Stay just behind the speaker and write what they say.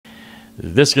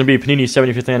This is going to be Panini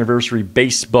 75th Anniversary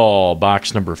Baseball,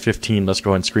 box number 15. Let's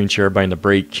go ahead and screen share everybody in the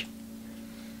break.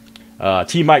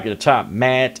 T Mike at the top,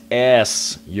 Matt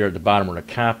S. You're at the bottom of the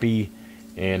copy.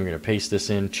 And we're going to paste this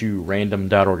into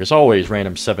random.org. As always,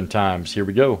 random 7 times. Here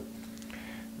we go.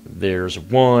 There's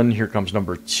 1. Here comes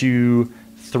number 2,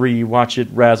 3. Watch it.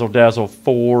 Razzle dazzle.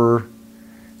 4,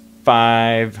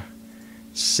 5,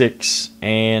 6,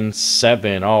 and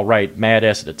 7. All right. Matt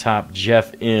S. at the top.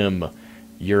 Jeff M.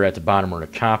 You're at the bottom of the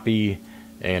copy.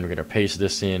 And we're going to paste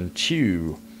this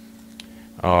into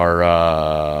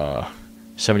our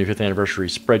 75th anniversary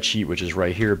spreadsheet, which is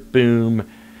right here. Boom.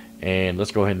 And let's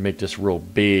go ahead and make this real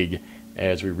big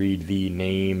as we read the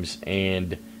names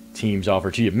and teams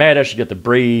offered to you. Matt S., you got the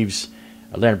Braves,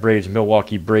 Atlanta Braves,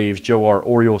 Milwaukee Braves. Joe R.,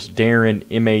 Orioles. Darren,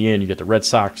 M-A-N, you got the Red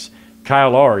Sox.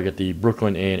 Kyle R., you got the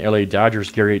Brooklyn and L.A. Dodgers.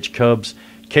 Gary H., Cubs.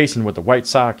 Kaysen with the White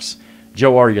Sox.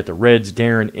 Joe R., you got the Reds.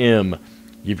 Darren M.,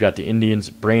 you've got the Indians.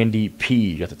 Brandy P.,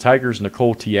 you got the Tigers.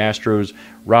 Nicole T., Astros.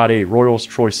 Rod A., Royals.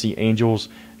 Troy C., Angels.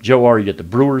 Joe R., you got the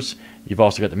Brewers. You've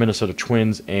also got the Minnesota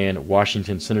Twins and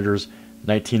Washington Senators,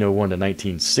 1901 to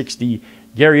 1960.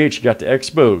 Gary H., you got the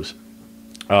Expos.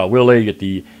 Will A., you got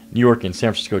the New York and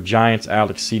San Francisco Giants.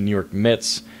 Alex C., New York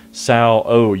Mets. Sal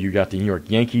O., you got the New York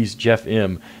Yankees. Jeff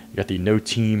M., you got the No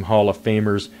Team Hall of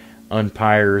Famers,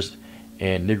 umpires,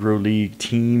 and Negro League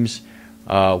teams.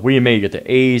 William A., you got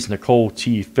the A's. Nicole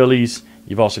T., Phillies.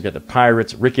 You've also got the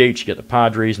Pirates. Rick H., you got the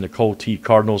Padres. Nicole T.,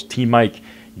 Cardinals. T. Mike,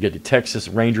 you got the Texas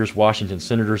Rangers, Washington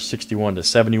Senators, 61 to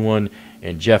 71,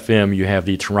 and Jeff M., you have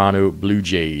the Toronto Blue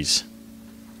Jays.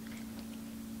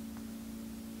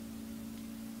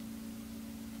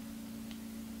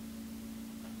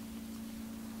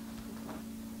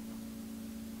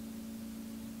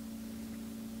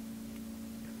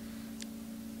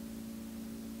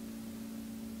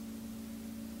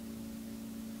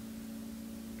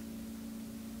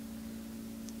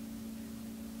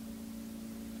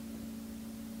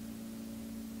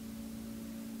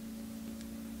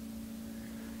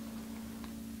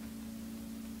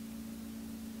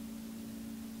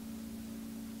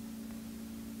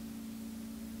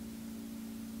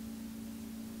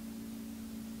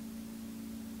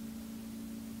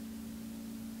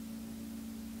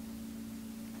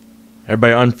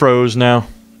 Everybody unfroze now.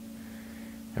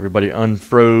 Everybody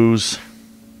unfroze.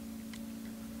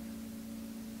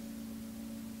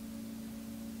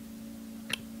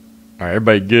 All right,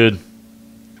 everybody good?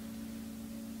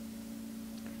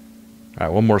 All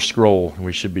right, one more scroll, and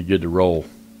we should be good to roll.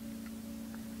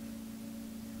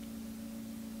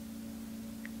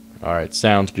 All right,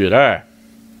 sounds good. All right.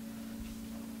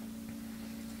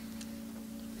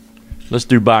 Let's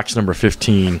do box number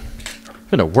 15.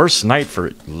 Been a worse night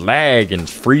for lag and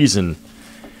freezing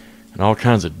and all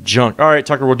kinds of junk. All right,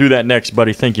 Tucker, we'll do that next,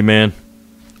 buddy. Thank you, man.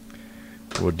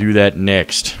 We'll do that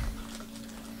next.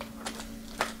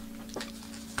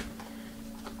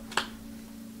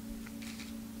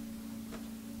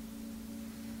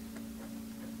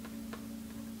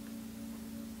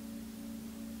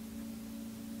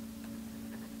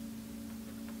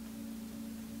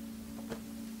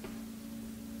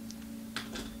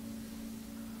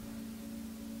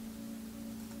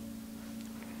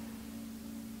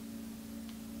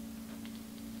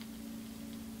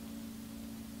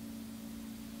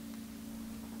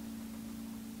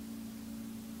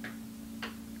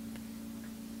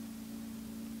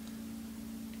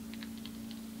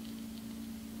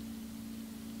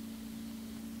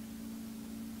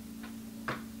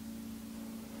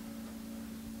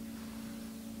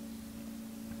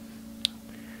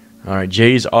 All right,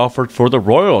 Jay's offered for the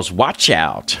Royals. Watch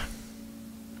out.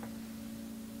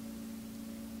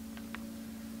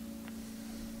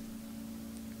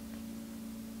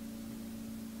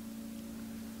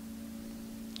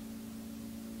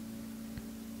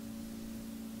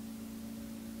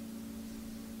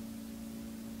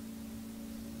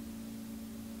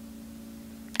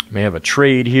 May have a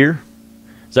trade here.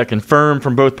 Is that confirmed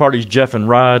from both parties, Jeff and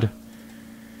Rod?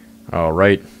 All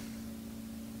right.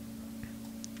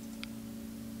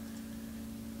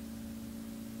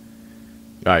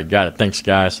 All right, got it. Thanks,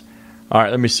 guys. All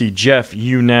right, let me see. Jeff,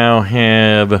 you now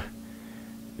have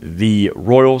the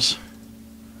Royals.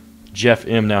 Jeff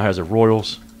M. now has the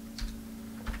Royals.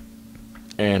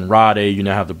 And Rod A., you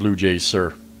now have the Blue Jays,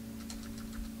 sir.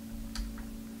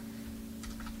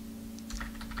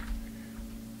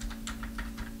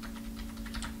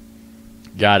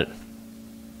 Got it.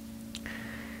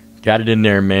 Got it in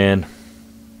there, man.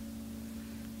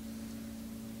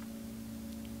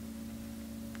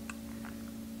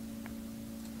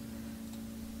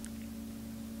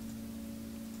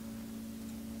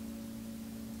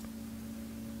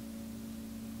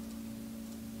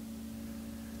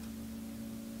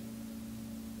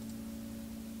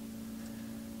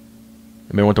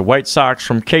 Anybody want the White Sox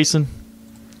from Kaysen?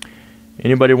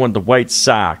 Anybody want the White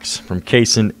Sox from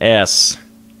Kaysen S?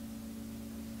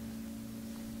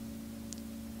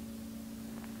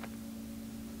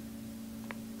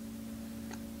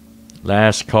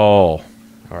 Last call.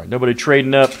 All right, nobody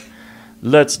trading up.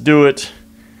 Let's do it.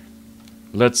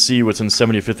 Let's see what's in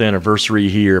 75th anniversary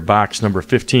here. Box number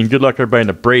 15. Good luck, everybody, in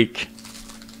the break.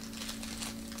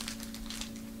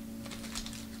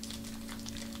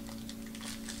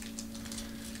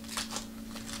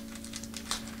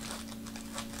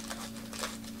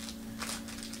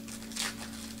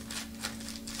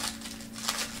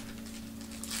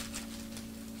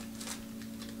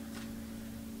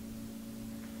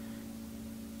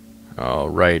 All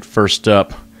right, first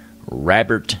up,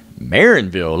 Robert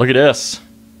Marinville. Look at this.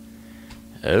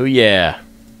 Oh, yeah.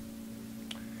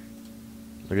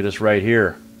 Look at this right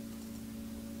here.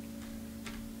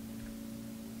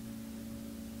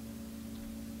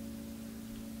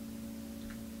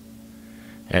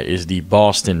 That is the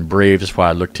Boston Braves. That's why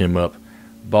I looked him up.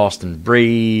 Boston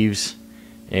Braves.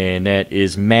 And that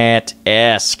is Matt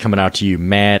S. Coming out to you,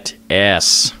 Matt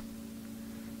S.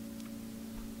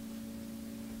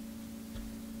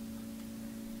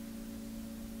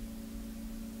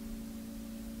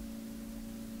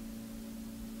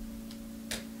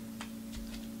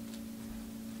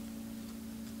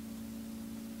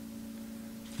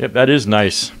 Yep, that is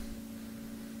nice.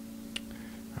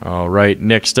 All right,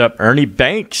 next up, Ernie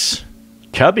Banks.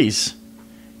 Cubbies.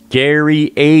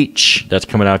 Gary H. That's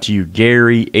coming out to you,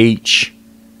 Gary H.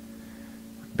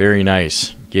 Very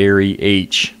nice. Gary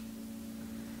H.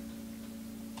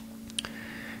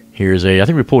 Here's I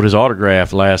think we pulled his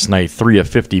autograph last night, 3 of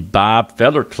 50. Bob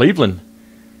Feller, Cleveland.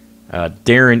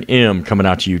 Darren M. coming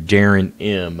out to you, Darren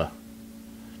M.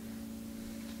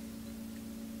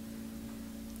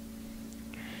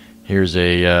 Here's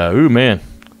ooh, man,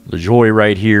 LaJoy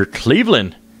right here.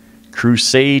 Cleveland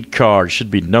Crusade card. Should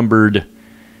be numbered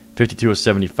 52 of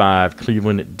 75.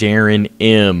 Cleveland, Darren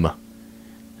M.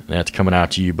 That's coming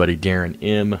out to you, buddy, Darren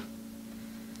M.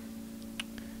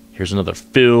 Here's another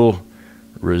Phil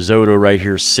Risotto right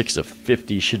here. 6 of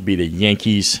 50. Should be the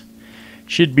Yankees.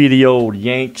 Should be the old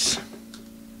Yanks.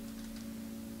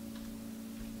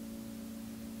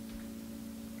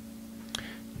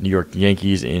 New York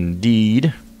Yankees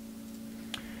indeed.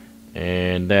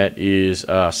 And that is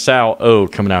Sal O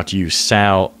coming out to you,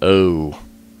 Sal O.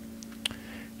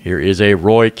 Here is a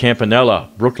Roy Campanella,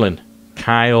 Brooklyn.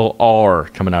 Kyle R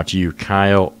coming out to you,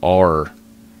 Kyle R.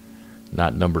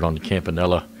 Not numbered on the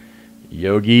Campanella.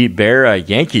 Yogi Berra,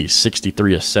 Yankees,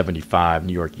 63 of 75,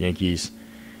 New York Yankees.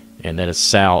 And that is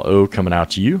Sal O coming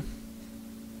out to you.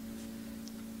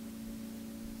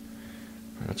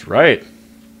 That's right.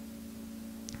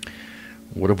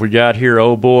 What have we got here?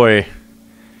 Oh, boy.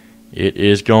 It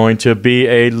is going to be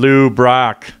a Lou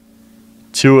Brock.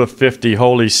 2 of 50.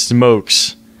 Holy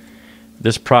smokes.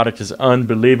 This product is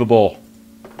unbelievable.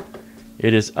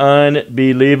 It is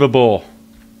unbelievable.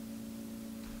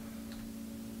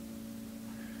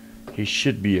 He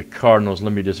should be a Cardinals.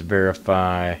 Let me just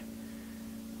verify.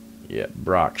 Yeah,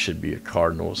 Brock should be a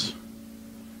Cardinals.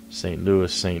 St.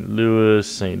 Louis, St. Louis,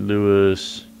 St.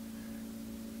 Louis.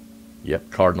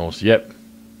 Yep, Cardinals. Yep.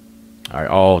 All right,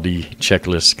 all the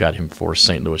checklists got him for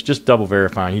St. Louis. Just double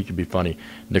verifying. He could be funny.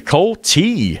 Nicole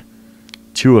T.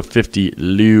 2 of 50.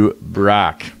 Lou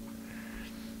Brock.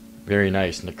 Very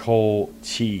nice. Nicole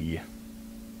T.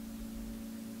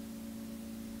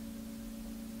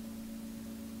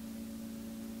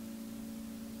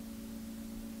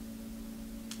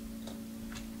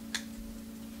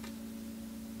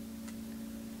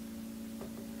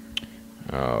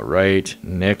 All right,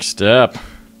 next up.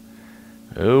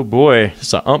 Oh boy,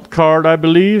 it's an ump card, I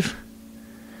believe.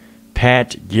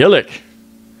 Pat Gillick.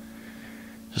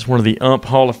 This is one of the ump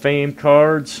Hall of Fame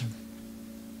cards,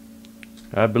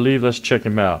 I believe. Let's check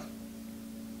him out.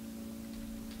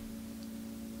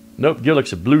 Nope,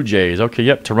 Gillick's a Blue Jays. Okay,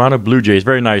 yep, Toronto Blue Jays.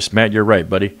 Very nice, Matt. You're right,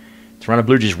 buddy. Toronto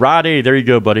Blue Jays. Rod A. There you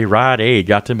go, buddy. Rod A.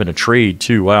 Got them in a trade,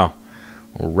 too. Wow.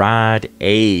 Rod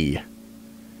A.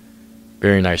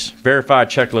 Very nice. Verified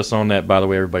checklist on that, by the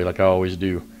way, everybody, like I always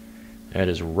do. That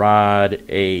is Rod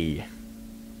A.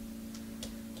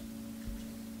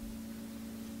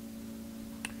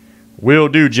 Will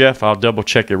do, Jeff. I'll double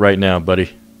check it right now,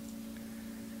 buddy.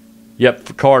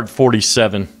 Yep, card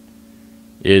 47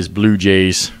 is Blue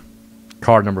Jays.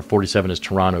 Card number 47 is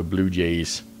Toronto Blue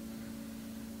Jays.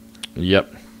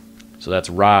 Yep. So that's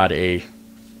Rod A.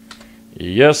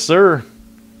 Yes, sir.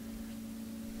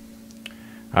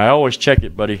 I always check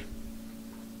it, buddy.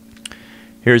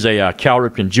 Here's a Cal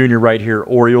Ripken Jr. right here,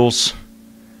 Orioles.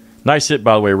 Nice hit,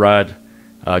 by the way, Rod.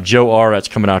 Joe R., that's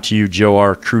coming out to you. Joe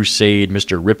R. Crusade,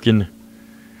 Mr. Ripken.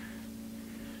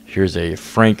 Here's a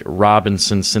Frank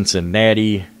Robinson,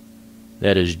 Cincinnati.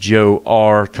 That is Joe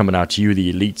R. coming out to you, the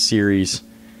Elite Series.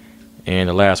 And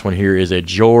the last one here is a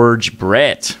George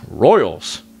Brett,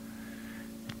 Royals.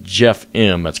 Jeff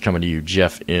M., that's coming to you,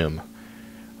 Jeff M.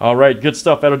 All right, good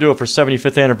stuff. That'll do it for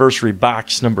 75th anniversary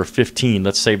box number 15.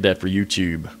 Let's save that for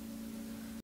YouTube.